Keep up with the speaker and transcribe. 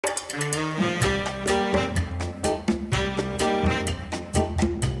Hi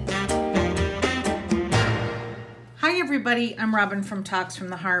everybody, I'm Robin from Talks from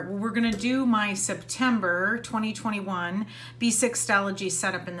the Heart. Well, we're gonna do my September 2021 B6 Stalogy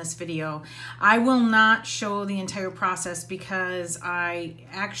setup in this video. I will not show the entire process because I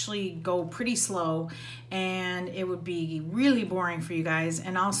actually go pretty slow and it would be really boring for you guys.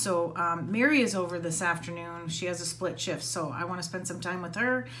 And also, Mary is over this afternoon. She has a split shift, so I wanna spend some time with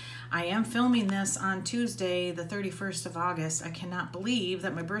her. I am filming this on Tuesday, the 31st of August. I cannot believe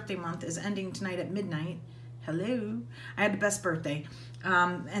that my birthday month is ending tonight at midnight. Hello. I had the best birthday.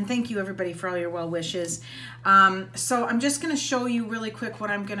 And thank you everybody for all your well wishes. So I'm just going to show you really quick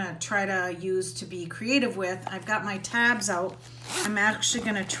what I'm going to try to use to be creative with. I've got my tabs out. I'm actually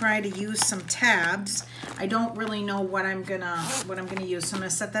going to try to use some tabs. I don't really know what I'm going to use, so I'm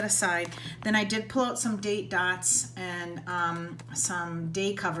going to set that aside. Then I did pull out some date dots and some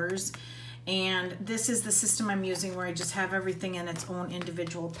day covers. And this is the system I'm using where I just have everything in its own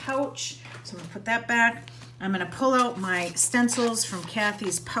individual pouch. So I'm going to put that back. I'm going to pull out my stencils from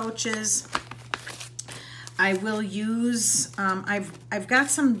Kathies Pouches. I will use, I've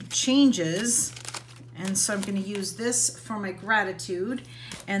got some changes, and so I'm going to use this for my gratitude,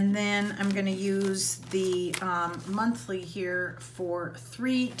 and then I'm going to use the monthly here for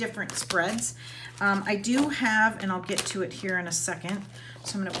 3 different spreads. I do have, and I'll get to it here in a second,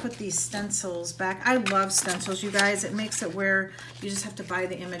 so I'm going to put these stencils back. I love stencils, you guys. It makes it where you just have to buy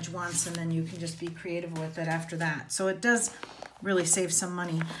the image once and then you can just be creative with it after that. So it does really save some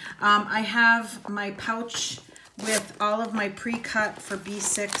money. I have my pouch with all of my pre-cut for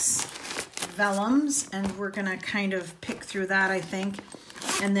B6 vellums, and we're going to kind of pick through that, I think.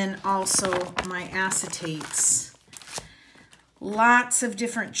 And then also my acetates. Lots of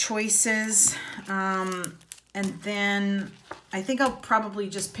different choices. And then I think I'll probably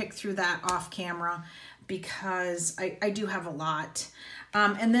just pick through that off camera because I do have a lot.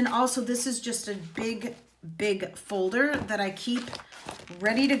 And then also this is just a big folder that I keep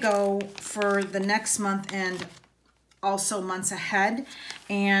ready to go for the next month and also months ahead.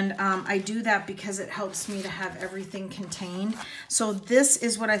 And I do that because it helps me to have everything contained. So this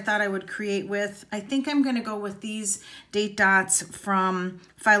is what I thought I would create with. I think I'm gonna go with these date dots from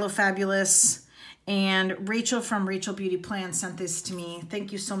Philo Fabulous. And Rachel from Rachel Beauty Plans sent this to me.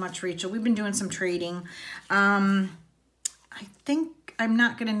 Thank you so much, Rachel. We've been doing some trading. I think I'm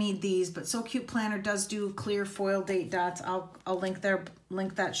not going to need these, but So Cute Planner does do clear foil date dots. I'll link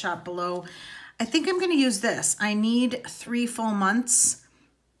that shop below. I think I'm going to use this. I need 3 full months,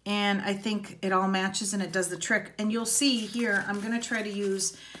 and I think it all matches and it does the trick. And you'll see here, I'm going to try to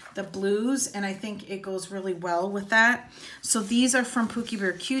use the blues, and I think it goes really well with that. So these are from Pookie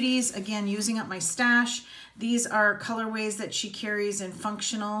Bear Cuties, again, using up my stash. These are colorways that she carries in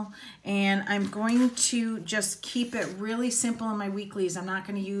functional, and I'm going to just keep it really simple in my weeklies. I'm not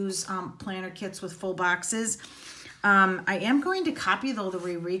going to use planner kits with full boxes. I am going to copy, though, the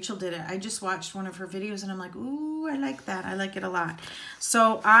way Rachel did it. I just watched one of her videos, and I'm like, ooh, I like that. I like it a lot.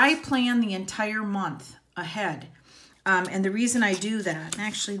 So I plan the entire month ahead. And the reason I do that, and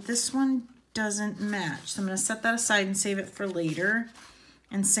actually this one doesn't match, so I'm going to set that aside and save it for later.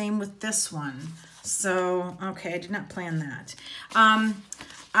 And same with this one. So, okay, I did not plan that.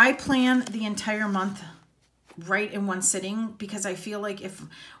 I plan the entire month right in one sitting because I feel like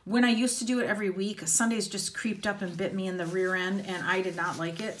when I used to do it every week, Sundays just creeped up and bit me in the rear end, and I did not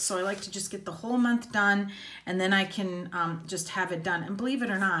like it. So I like to just get the whole month done, and then I can just have it done. And believe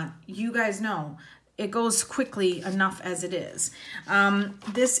it or not, you guys know, it goes quickly enough as it is.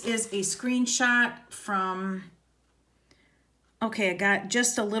 This is a screenshot from, okay, I got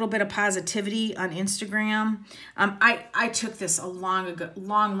just a little bit of positivity on Instagram. I took this a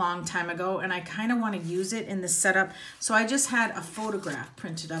long time ago, and I kind of want to use it in the setup. So I just had a photograph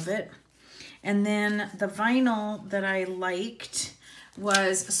printed of it. And then the vinyl that I liked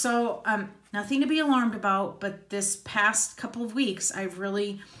was, so nothing to be alarmed about, but this past couple of weeks, I've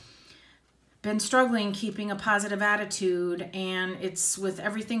really been struggling keeping a positive attitude, and it's with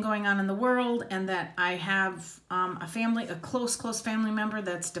everything going on in the world, and that I have a close family member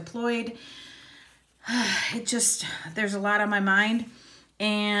that's deployed. There's a lot on my mind,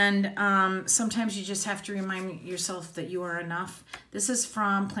 and sometimes you just have to remind yourself that you are enough. This is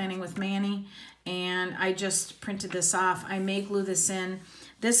from Planning with Manny, and I just printed this off. I may glue this in.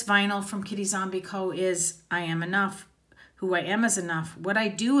 This vinyl from Kitty Zombie Co. is I Am Enough. Who I am is enough. What I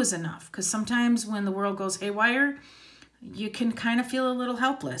do is enough. Because sometimes when the world goes haywire, you can kind of feel a little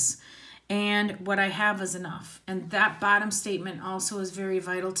helpless. and what I have is enough. And that bottom statement also is very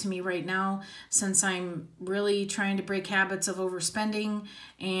vital to me right now, since I'm really trying to break habits of overspending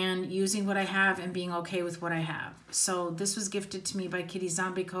and using what I have and being okay with what I have. So this was gifted to me by Kitty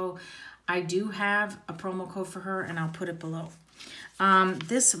Zombie Co. I do have a promo code for her, and I'll put it below.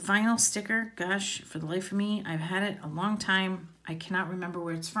 This vinyl sticker, gosh, for the life of me, I've had it a long time. I cannot remember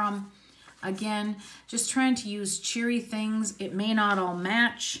where it's from. Again, just trying to use cheery things. It may not all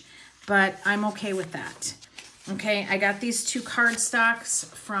match, but I'm okay with that. Okay, I got these 2 cardstocks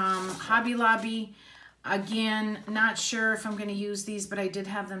from Hobby Lobby. Again, not sure if I'm going to use these, but I did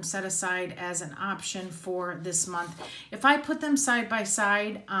have them set aside as an option for this month. If I put them side by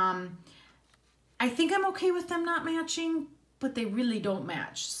side, I think I'm okay with them not matching, but they really don't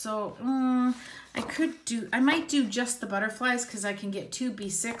match. So I might do just the butterflies, because I can get 2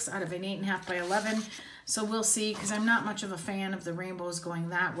 B6 out of an 8.5 by 11. So we'll see, because I'm not much of a fan of the rainbows going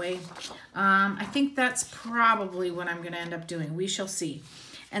that way. I think that's probably what I'm going to end up doing. We shall see.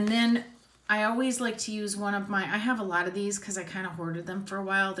 And then I always like to use one of my, I have a lot of these because I kind of hoarded them for a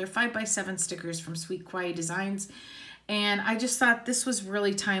while. They're 5x7 stickers from Sweet Kawaii Designs. And I just thought this was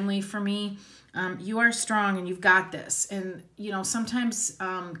really timely for me. You are strong and you've got this. And, you know, sometimes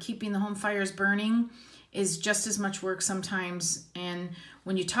keeping the home fires burning is just as much work sometimes. And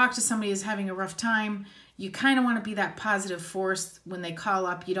when you talk to somebody who's having a rough time, you kind of want to be that positive force when they call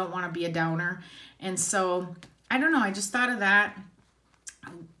up. You don't want to be a downer. And so, I don't know, I just thought of that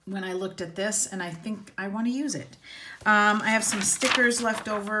when I looked at this, and I think I want to use it. I have some stickers left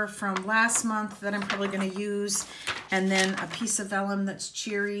over from last month that I'm probably going to use, and then a piece of vellum that's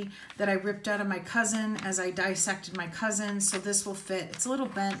cheery that I ripped out of my cousin as I dissected my cousin, so this will fit. It's a little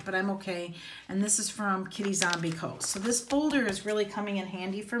bent, but I'm okay, and this is from Kitty Zombie Co. So this folder is really coming in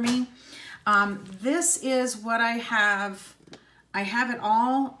handy for me. This is what I have. I have it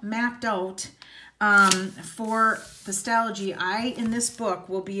all mapped out. For the Stalogy, in this book,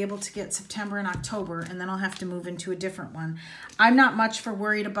 will be able to get September and October, and then I'll have to move into a different one. I'm not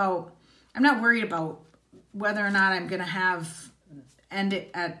worried about whether or not I'm going to end it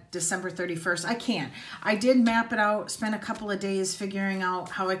at December 31st. I can't. I did map it out, spent a couple of days figuring out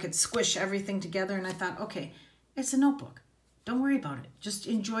how I could squish everything together, and I thought, okay, it's a notebook. Don't worry about it. Just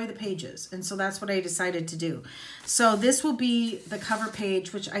enjoy the pages. And so that's what I decided to do. So this will be the cover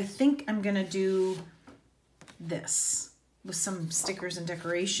page, which I think I'm going to do this with some stickers and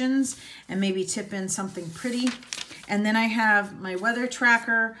decorations and maybe tip in something pretty. And then I have my weather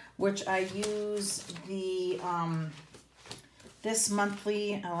tracker, which I use the this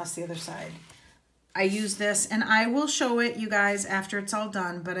monthly, oh, that's the other side. I use this, and I will show it you guys after it's all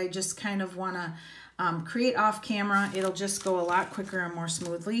done, but I just kind of want to create off camera. It'll just go a lot quicker and more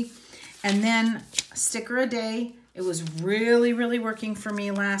smoothly. And then sticker a day. It was really, really working for me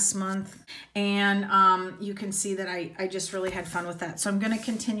last month. And you can see that I just really had fun with that. So I'm going to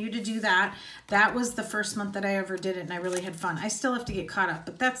continue to do that. That was the first month that I ever did it, and I really had fun. I still have to get caught up,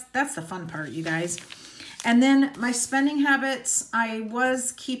 but that's the fun part, you guys. And then my spending habits, I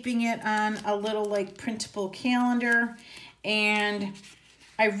was keeping it on a little like printable calendar, and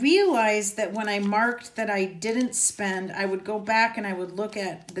I realized that when I marked that I didn't spend, I would go back and I would look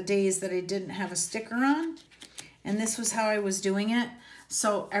at the days that I didn't have a sticker on. And this was how I was doing it.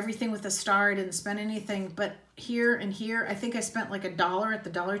 So everything with a star, I didn't spend anything. But here and here, I think I spent like $1 at the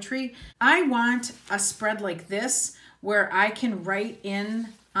Dollar Tree. I want a spread like this where I can write in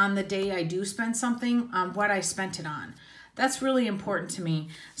on the day I do spend something on what I spent it on. That's really important to me.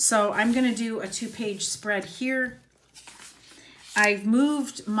 So I'm going to do a 2-page spread here. I've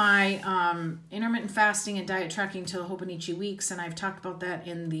moved my intermittent fasting and diet tracking to Hobonichi weeks, and I've talked about that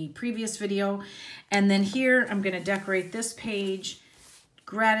in the previous video. And then here, I'm going to decorate this page,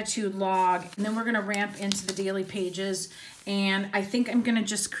 gratitude log, and then we're going to ramp into the daily pages. And I think I'm going to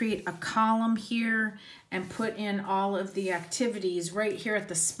just create a column here and put in all of the activities right here at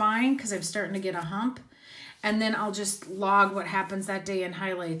the spine, because I'm starting to get a hump. And then I'll just log what happens that day in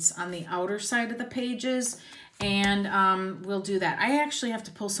highlights on the outer side of the pages. And we'll do that. I actually have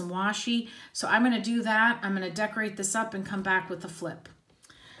to pull some washi, so I'm going to do that. I'm going to decorate this up and come back with a flip.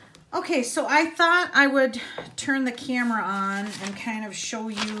 Okay, so I thought I would turn the camera on and kind of show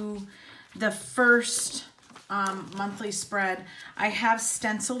you the first monthly spread. I have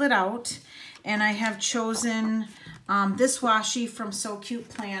stenciled it out, and I have chosen this washi from So Cute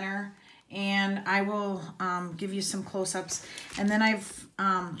Planner, and I will give you some close-ups. And then I've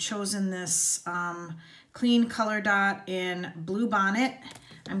chosen this clean color dot in Blue Bonnet.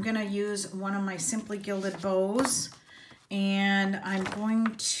 I'm going to use one of my Simply Gilded bows, and I'm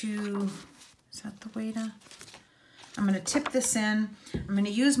going to, is that the way to? I'm going to tip this in. I'm going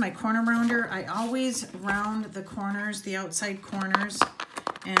to use my corner rounder. I always round the corners, the outside corners.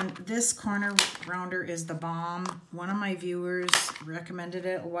 And this corner rounder is the bomb. One of my viewers recommended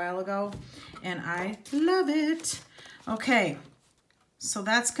it a while ago, and I love it. Okay, so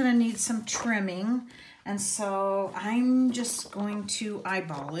that's going to need some trimming. And so I'm just going to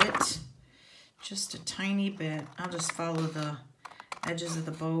eyeball it just a tiny bit. I'll just follow the edges of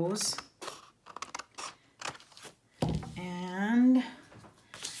the bows. And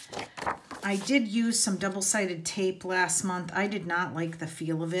I did use some double-sided tape last month. I did not like the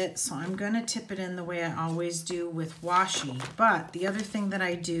feel of it, so I'm going to tip it in the way I always do with washi. But the other thing that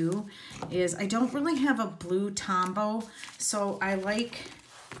I do is I don't really have a blue Tombow, so I like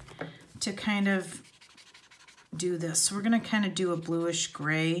to kind of do this. So we're going to kind of do a bluish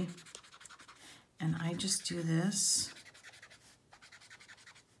gray, and I just do this.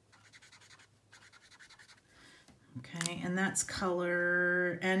 Okay, and that's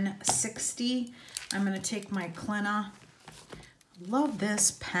color N60. I'm going to take my Clena. Love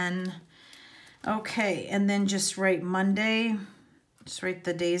this pen. Okay, and then just write Monday. Just write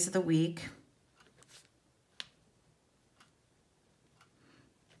the days of the week.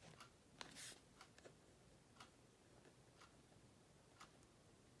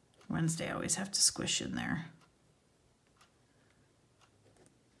 Wednesday I always have to squish in there.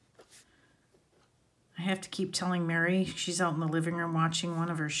 I have to keep telling Mary, she's out in the living room watching one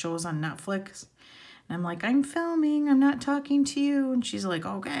of her shows on Netflix. And I'm like, I'm filming, I'm not talking to you. And she's like,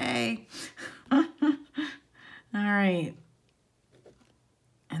 okay. All right.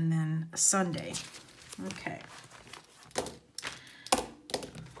 And then Sunday. Okay.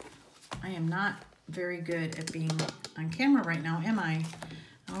 I am not very good at being on camera right now, am I?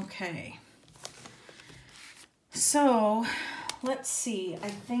 Okay. So, let's see. I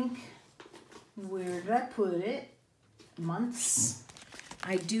think, where did I put it? Months.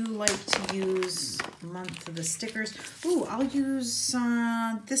 I do like to use month of the stickers. Ooh, I'll use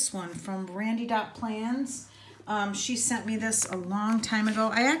this one from RandiDot Plans. She sent me this a long time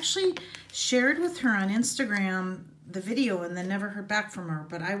ago. I actually shared with her on Instagram the video and then never heard back from her,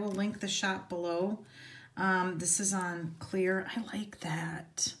 but I will link the shop below. This is on clear. I like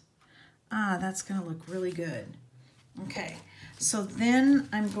that. That's gonna look really good. Okay. So then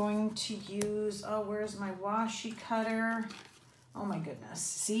I'm going to use, oh, where's my washi cutter? Oh my goodness.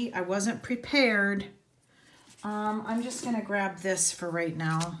 See, I wasn't prepared. I'm just going to grab this for right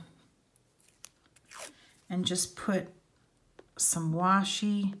now and just put some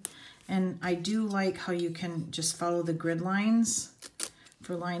washi. And I do like how you can just follow the grid lines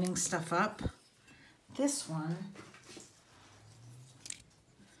for lining stuff up. This one,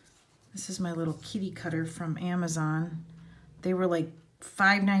 this is my little kitty cutter from Amazon. They were like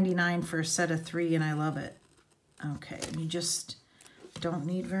 $5.99 for a set of 3, and I love it. Okay, you just don't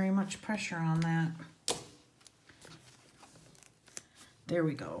need very much pressure on that. There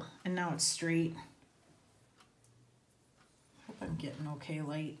we go. And now it's straight. Hope I'm getting okay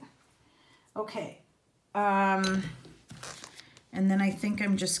light. Okay. And then I think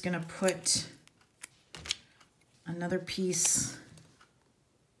I'm just going to put another piece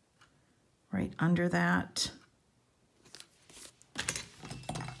right under that.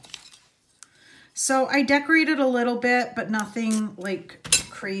 So I decorated a little bit, but nothing like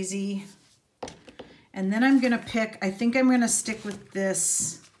crazy. And then I'm going to pick, I think I'm going to stick with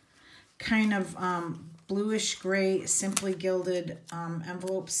this kind of bluish gray Simply Gilded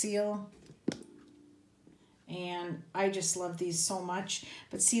envelope seal. And I just love these so much.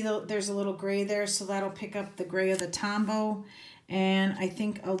 But see, there's a little gray there, so that'll pick up the gray of the Tombow. And I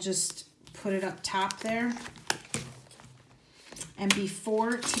think I'll just put it up top there. And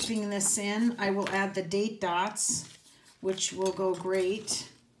before tipping this in, I will add the date dots, which will go great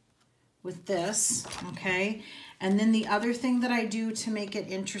with this, okay? And then the other thing that I do to make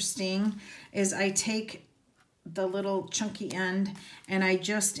it interesting is I take the little chunky end and I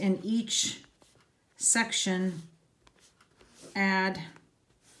just, in each section, add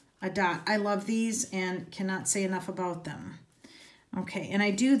a dot. I love these and cannot say enough about them. Okay, and I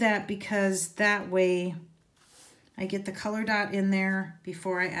do that because that way I get the color dot in there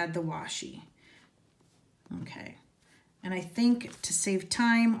before I add the washi. Okay, and I think to save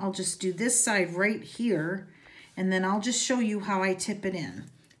time, I'll just do this side right here, and then I'll just show you how I tip it in.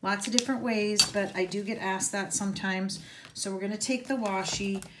 Lots of different ways, but I do get asked that sometimes. So we're going to take the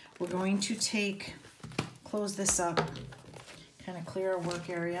washi, we're going to close this up, kind of clear our work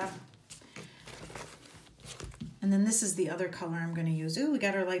area. And then this is the other color I'm going to use. Ooh, we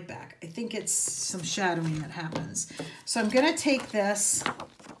got our light back. I think it's some shadowing that happens. So I'm going to take this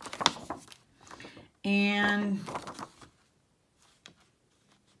and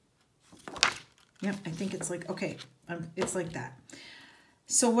Yep, I think it's like, okay, it's like that.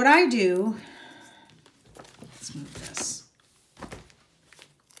 So what I do, let's move this,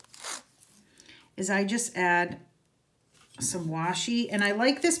 is I just add some washi, and I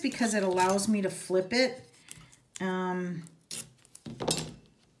like this because it allows me to flip it on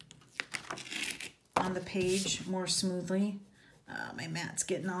the page more smoothly. My mat's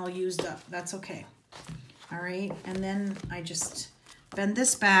getting all used up. That's okay. All right, and then I just bend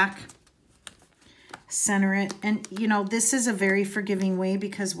this back, center it, and you know, this is a very forgiving way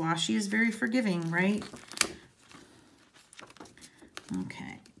because washi is very forgiving, right?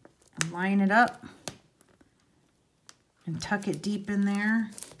 Okay, line it up and tuck it deep in there.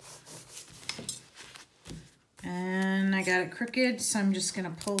 And I got it crooked, so I'm just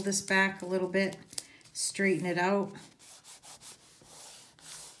gonna pull this back a little bit, straighten it out.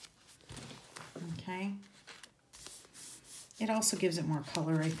 Okay. It also gives it more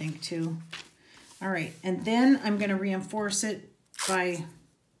color, I think, too. All right, and then I'm gonna reinforce it by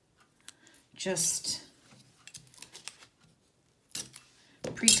just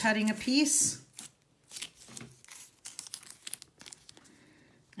pre-cutting a piece.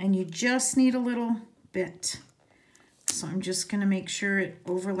 And you just need a little bit. So I'm just gonna make sure it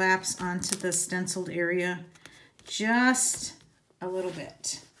overlaps onto the stenciled area just a little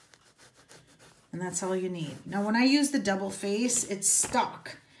bit. And that's all you need. Now when I use the double face, it's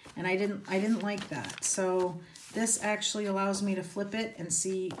stuck, and I didn't like that. So this actually allows me to flip it and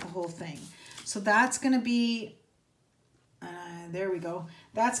see the whole thing. So that's gonna be, there we go.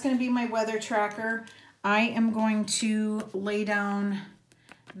 That's gonna be my weather tracker. I am going to lay down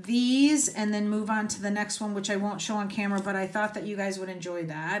these and then move on to the next one, which I won't show on camera, but I thought that you guys would enjoy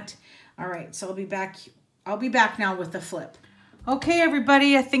that. All right, so I'll be back now with the flip. Okay,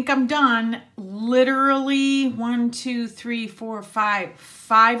 everybody, I think I'm done. Literally 1, 2, 3, 4,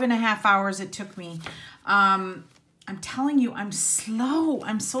 5.5 hours it took me. I'm telling you, I'm slow.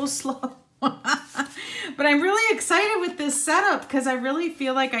 I'm so slow. But I'm really excited with this setup because I really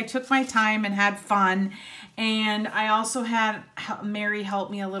feel like I took my time and had fun. And I also had Mary help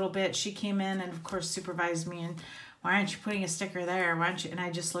me a little bit. She came in and of course supervised me, and why aren't you putting a sticker there? Why aren't you? And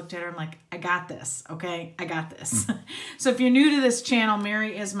I just looked at her. I'm like, I got this. Okay, I got this. So if you're new to this channel,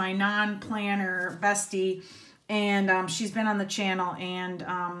 Mary is my non-planner bestie, and she's been on the channel, and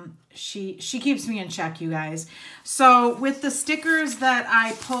she keeps me in check, you guys. So with the stickers that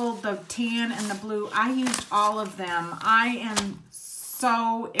I pulled, the tan and the blue, I used all of them. I am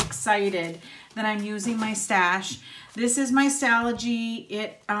so excited that I'm using my stash. This is my Stalogy.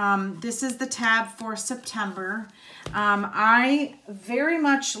 This is the tab for September. I very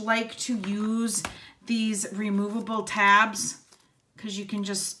much like to use these removable tabs because you can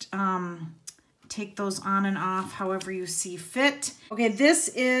just take those on and off however you see fit. Okay, this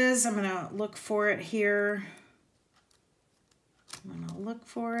is, I'm gonna look for it here. I'm gonna look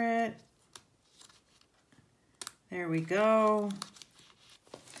for it. There we go.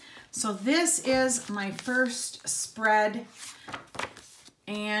 So this is my first spread,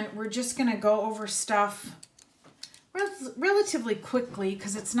 and we're just gonna go over stuff relatively quickly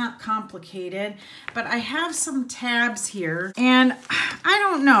because it's not complicated, but I have some tabs here, and I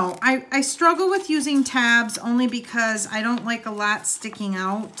don't know, I struggle with using tabs only because I don't like a lot sticking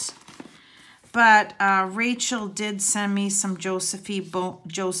out, but Rachel did send me some Josephine Bow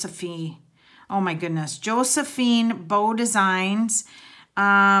Designs.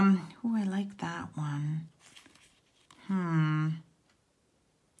 Oh, I like that one.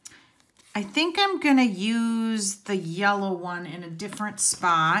 I think I'm gonna use the yellow one in a different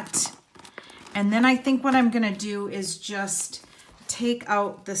spot. And then I think what I'm gonna do is just take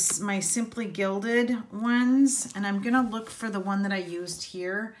out my Simply Gilded ones, and I'm gonna look for the one that I used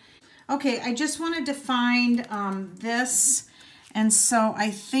here. Okay, I just wanted to find this, and so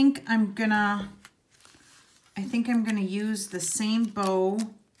I think I'm gonna use the same bow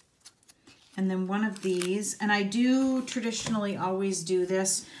and then one of these. And I do traditionally always do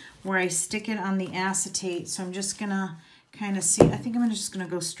this where I stick it on the acetate. So I'm just gonna kind of see, I think I'm just gonna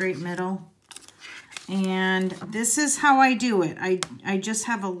go straight middle. And this is how I do it. I just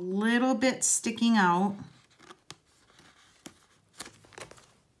have a little bit sticking out.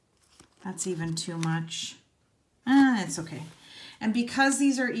 That's even too much. It's okay. And because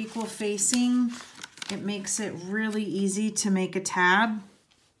these are equal facing, it makes it really easy to make a tab.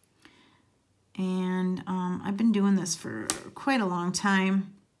 And I've been doing this for quite a long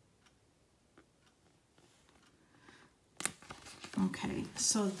time. Okay,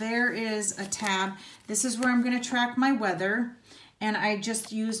 so there is a tab. This is where I'm going to track my weather. And I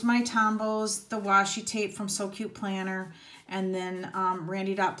just used my Tombos, the washi tape from So Cute Planner, and then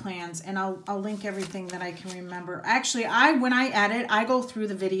RandiDot Plans. And I'll link everything that I can remember. Actually, when I edit, I go through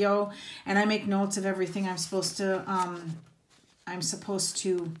the video and I make notes of everything I'm supposed to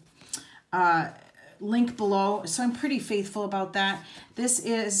link below. So I'm pretty faithful about that. This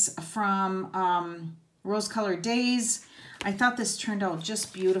is from Rose Colored Daze. I thought this turned out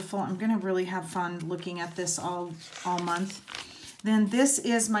just beautiful. I'm gonna really have fun looking at this all month. Then this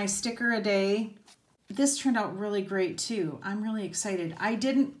is my sticker a day. This turned out really great too. I'm really excited. I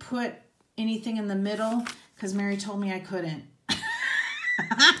didn't put anything in the middle because Mary told me I couldn't.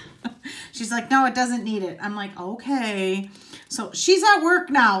 She's like, no, it doesn't need it. I'm like, okay. So she's at work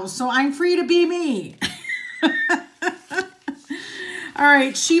now, so I'm free to be me. All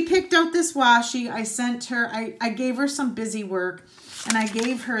right, she picked out this washi. I sent her, I gave her some busy work, and I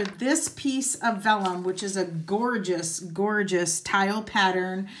gave her this piece of vellum, which is a gorgeous, gorgeous tile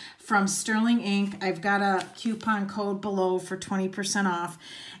pattern from Sterling Ink. I've got a coupon code below for 20% off.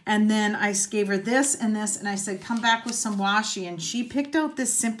 And then I gave her this, and I said, come back with some washi. And she picked out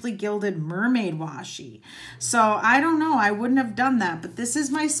this Simply Gilded Mermaid washi. So I don't know, I wouldn't have done that, but this is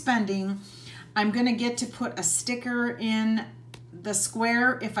my spending. I'm gonna get to put a sticker in the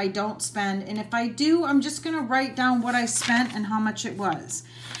square if I don't spend, and if I do, I'm just gonna write down what I spent and how much it was.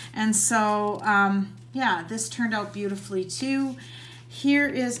 And so yeah, this turned out beautifully too. Here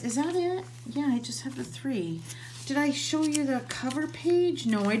is that it? Yeah, I just have the 3. Did I show you the cover page?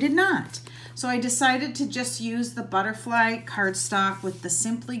 No, I did not. So I decided to just use the butterfly cardstock with the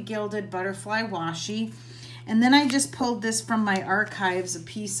Simply Gilded butterfly washi, and then I just pulled this from my archives, a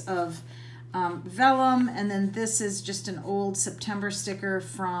piece of vellum, and then this is just an old September sticker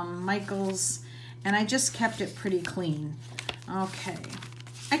from Michaels, and I just kept it pretty clean. Okay,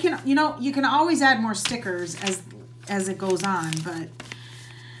 I can, you can always add more stickers as it goes on, but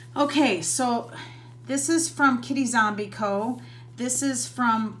okay. So this is from Kitty Zombie Co. This is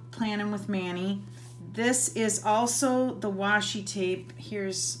from Plannin with Manny. This is also the washi tape.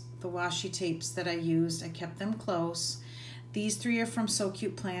 Here's the washi tapes that I used. I kept them close. These 3 are from So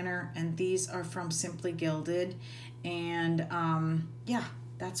Cute Planner, and these are from Simply Gilded. And yeah,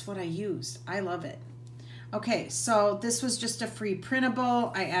 that's what I used. I love it. Okay, so this was just a free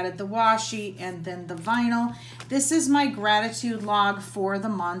printable. I added the washi and then the vinyl. This is my gratitude log for the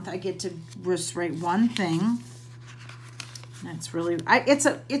month. I get to just write one thing. That's really,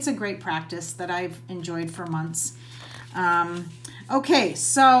 it's a great practice that I've enjoyed for months. Okay,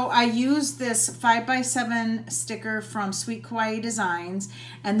 so I used this 5x7 sticker from Sweet Kawaii Designs,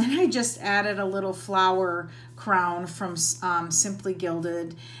 and then I just added a little flower crown from Simply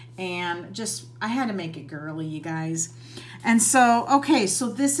Gilded, and just, I had to make it girly, you guys. And so, okay, so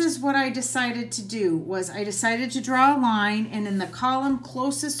this is what I decided to do, was I decided to draw a line, and in the column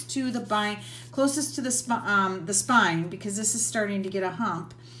closest to the spine, because this is starting to get a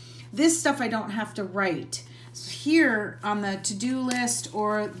hump, this stuff I don't have to write. Here on the to-do list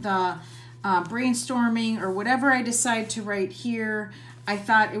or the brainstorming or whatever I decide to write here, I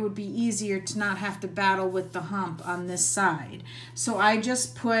thought it would be easier to not have to battle with the hump on this side. So I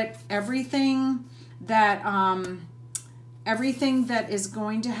just put everything that is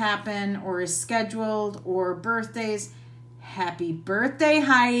going to happen or is scheduled or birthdays. Happy birthday,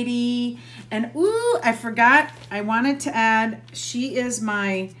 Heidi. And ooh, I forgot, I wanted to add, she is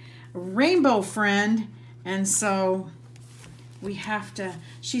my rainbow friend. And so we have to,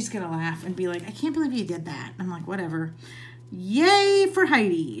 she's going to laugh and be like, I can't believe you did that. I'm like, whatever. Yay for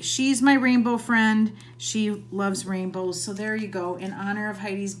Heidi. She's my rainbow friend. She loves rainbows. So there you go. In honor of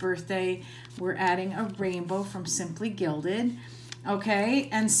Heidi's birthday, we're adding a rainbow from Simply Gilded. Okay.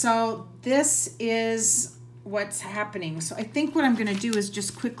 And so this is what's happening. So I think what I'm going to do is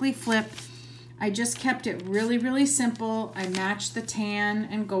just quickly flip. I just kept it really, really simple. I matched the tan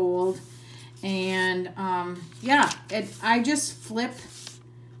and gold. And yeah, I just flip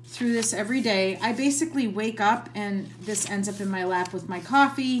through this every day. I basically wake up and this ends up in my lap with my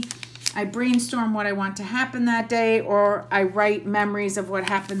coffee. I brainstorm what I want to happen that day, or I write memories of what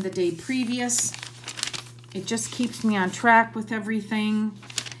happened the day previous. It just keeps me on track with everything.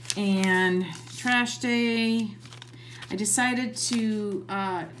 And trash day, I decided to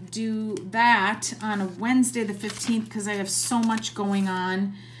do that on a Wednesday the 15th because I have so much going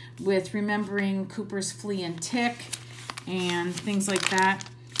on with remembering Cooper's flea and tick and things like that.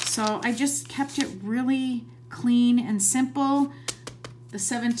 So I just kept it really clean and simple. The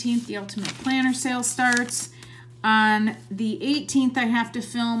 17th, the Ultimate Planner sale starts. On the 18th, I have to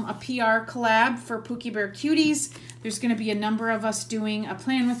film a PR collab for Pookie Bear Cuties. There's going to be a number of us doing a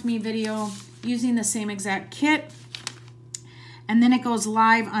Plan With Me video using the same exact kit. And then it goes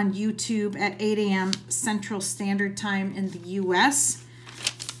live on YouTube at 8 a.m. Central Standard Time in the US.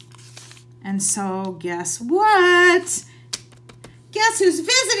 And so guess what? Guess who's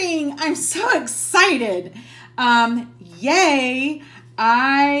visiting? I'm so excited. Yay.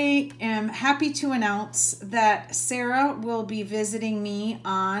 I am happy to announce that Sarah will be visiting me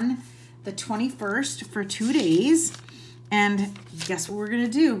on the 21st for 2 days. And guess what we're going to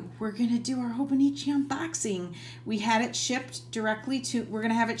do? We're going to do our Hobonichi unboxing. We had it shipped directly to, we're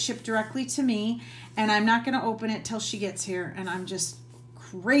going to have it shipped directly to me, and I'm not going to open it till she gets here, and I'm just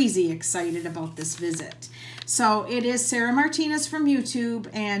crazy excited about this visit. So it is Sarah Martinez from YouTube,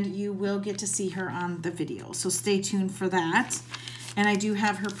 and you will get to see her on the video. So stay tuned for that. And I do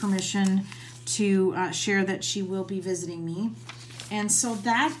have her permission to share that she will be visiting me. And so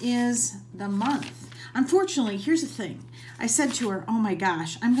that is the month. Unfortunately, here's the thing. I said to her, oh my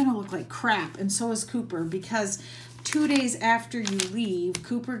gosh, I'm going to look like crap, and so is Cooper, because 2 days after you leave,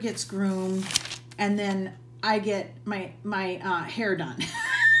 Cooper gets groomed, and then I get my hair done.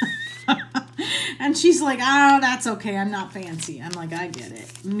 And she's like, oh, that's okay. I'm not fancy. I'm like, I get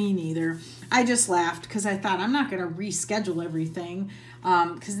it. Me neither. I just laughed because I thought I'm not going to reschedule everything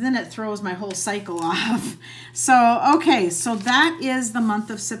because then it throws my whole cycle off. So, okay, so that is the month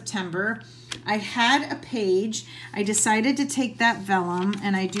of September. I had a page. I decided to take that vellum,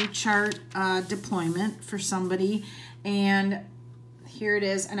 and I do chart deployment for somebody, and here it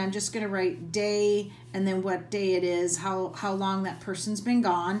is. And I'm just going to write day and then what day it is, how long that person's been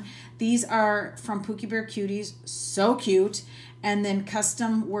gone. These are from Pookie Bear Cuties, so cute. And then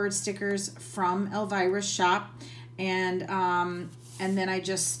custom word stickers from Elvira's shop, and then I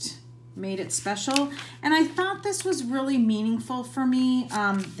just made it special. And I thought this was really meaningful for me.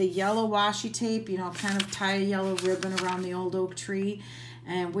 The yellow washi tape, you know, kind of tie a yellow ribbon around the old oak tree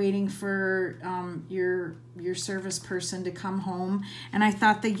and waiting for your service person to come home. And I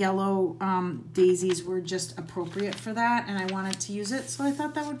thought the yellow daisies were just appropriate for that, and I wanted to use it, so I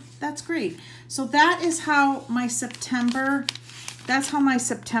thought that's great. So that is how my September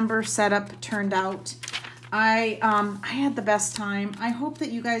setup turned out. I had the best time. I hope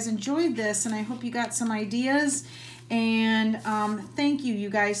that you guys enjoyed this, and I hope you got some ideas. And thank you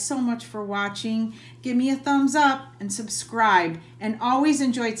guys so much for watching. Give me a thumbs up and subscribe, and always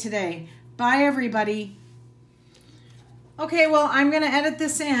enjoy today. Bye, everybody. Okay, well, I'm going to edit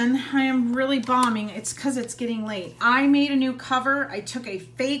this in. I am really bombing. It's because it's getting late. I made a new cover. I took a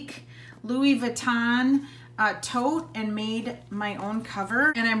fake Louis Vuitton tote and made my own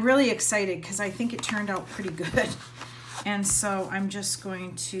cover, and I'm really excited because I think it turned out pretty good. And so I'm just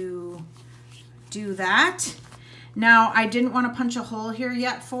going to do that. Now, I didn't want to punch a hole here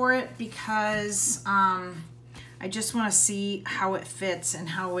yet for it because I just want to see how it fits and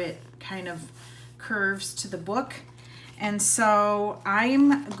how it kind of curves to the book. And so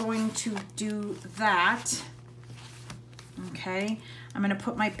I'm going to do that. Okay, I'm going to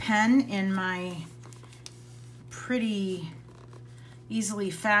put my pen in my pretty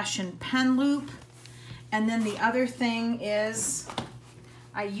easily fashioned pen loop. And then the other thing is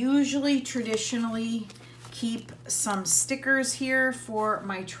I usually traditionally keep some stickers here for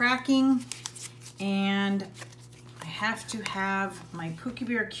my tracking, and I have to have my Pookie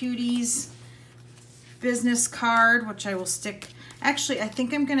Bear Cuties business card, which I will stick. Actually, I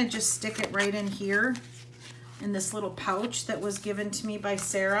think I'm going to just stick it right in here in this little pouch that was given to me by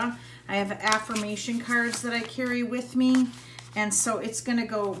Sarah. I have affirmation cards that I carry with me, and so it's going to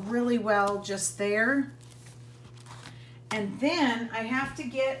go really well just there. And then I have to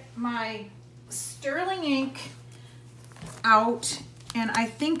get my Sterling ink out, and I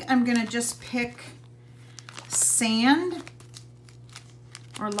think I'm going to just pick sand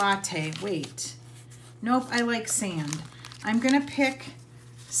or latte. Wait. Nope, I like sand. I'm going to pick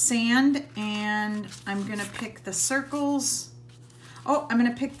sand, and I'm going to pick the circles. Oh, I'm going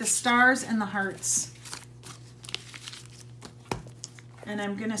to pick the stars and the hearts. And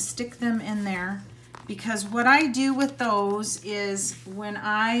I'm going to stick them in there, because what I do with those is when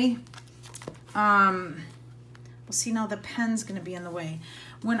I, well, see, now the pen's going to be in the way.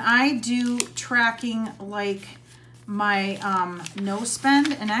 When I do tracking like my no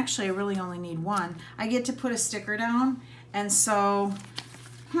spend, and actually I really only need one, I get to put a sticker down. And so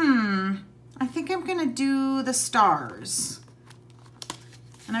I think I'm gonna do the stars,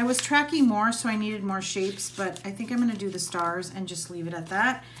 and I was tracking more, so I needed more shapes, but I think I'm gonna do the stars and just leave it at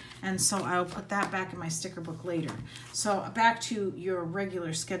that. And so I'll put that back in my sticker book later. So back to your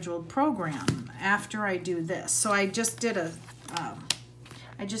regular scheduled program after I do this. So I just did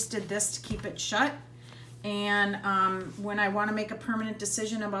this to keep it shut. And when I want to make a permanent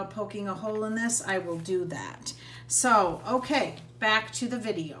decision about poking a hole in this, I will do that. So, okay, back to the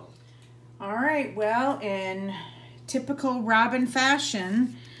video. All right, well, in typical Robin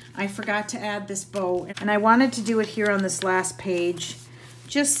fashion, I forgot to add this bow, and I wanted to do it here on this last page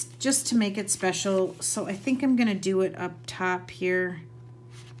just to make it special. So I think I'm gonna do it up top here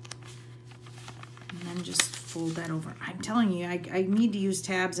and then just fold that over. I'm telling you, I need to use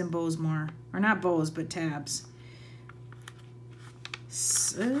tabs and bows more, or not bows, but tabs.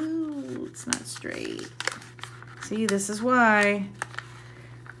 So it's not straight. See, this is why.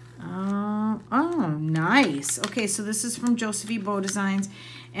 Oh, nice. Okay, so this is from Josephine Bow Designs.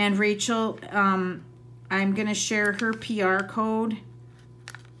 And Rachel, I'm going to share her PR code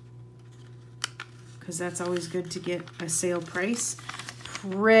because that's always good to get a sale price.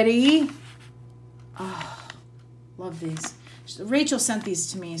 Pretty. Oh, love these. Rachel sent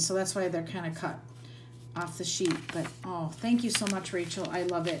these to me, so that's why they're kind of cut off the sheet. But, oh, thank you so much, Rachel. I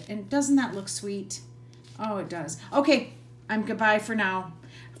love it. And doesn't that look sweet? Oh, it does. Okay, I'm goodbye for now.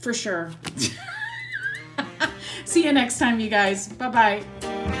 For sure. See you next time, you guys. Bye-bye.